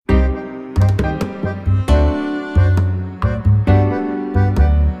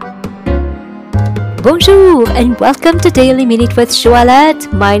Bonjour and welcome to Daily Minute with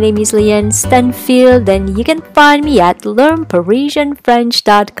Joëlette. My name is Leanne Stanfield and you can find me at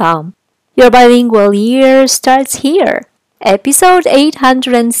learnparisianfrench.com. Your bilingual year starts here. Episode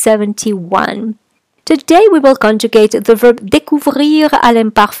 871. Today we will conjugate the verb découvrir à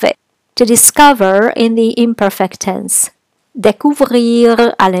l'imparfait, to discover in the imperfect tense.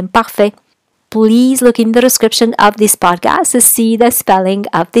 Découvrir à l'imparfait. Please look in the description of this podcast to see the spelling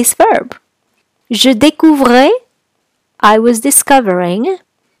of this verb. Je découvrais, I was discovering.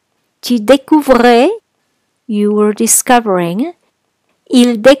 Tu découvrais, you were discovering.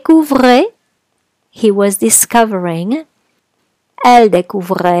 Il découvrait, he was discovering. Elle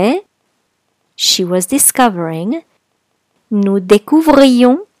découvrait, she was discovering. Nous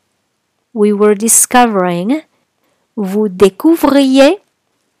découvrions, we were discovering. Vous découvriez,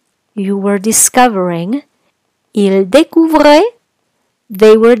 you were discovering. Ils découvraient,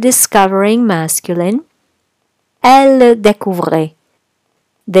 they were discovering masculine. Elles découvraient,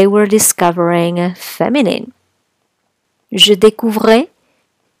 they were discovering feminine. Je découvrais,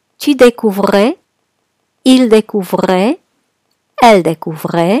 tu découvrais, il découvrait, elle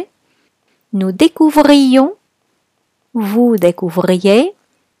découvrait. Nous découvrions, vous découvriez,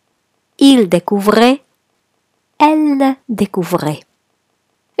 il découvrait, elle découvrait.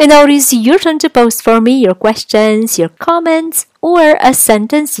 And now it is your turn to post for me your questions, your comments, or a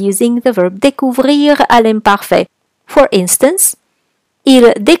sentence using the verb découvrir à l'imparfait. For instance,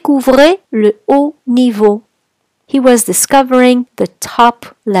 il découvrait le haut niveau. He was discovering the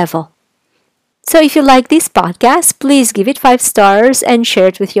top level. So if you like this podcast, please give it 5 stars and share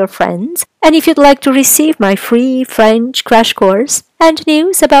it with your friends. And if you'd like to receive my free French crash course and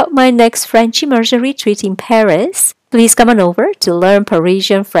news about my next French immersion retreat in Paris, please come on over to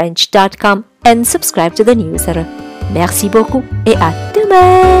learnparisianfrench.com and subscribe to the newsletter. Merci beaucoup et à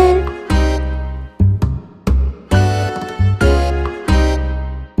demain!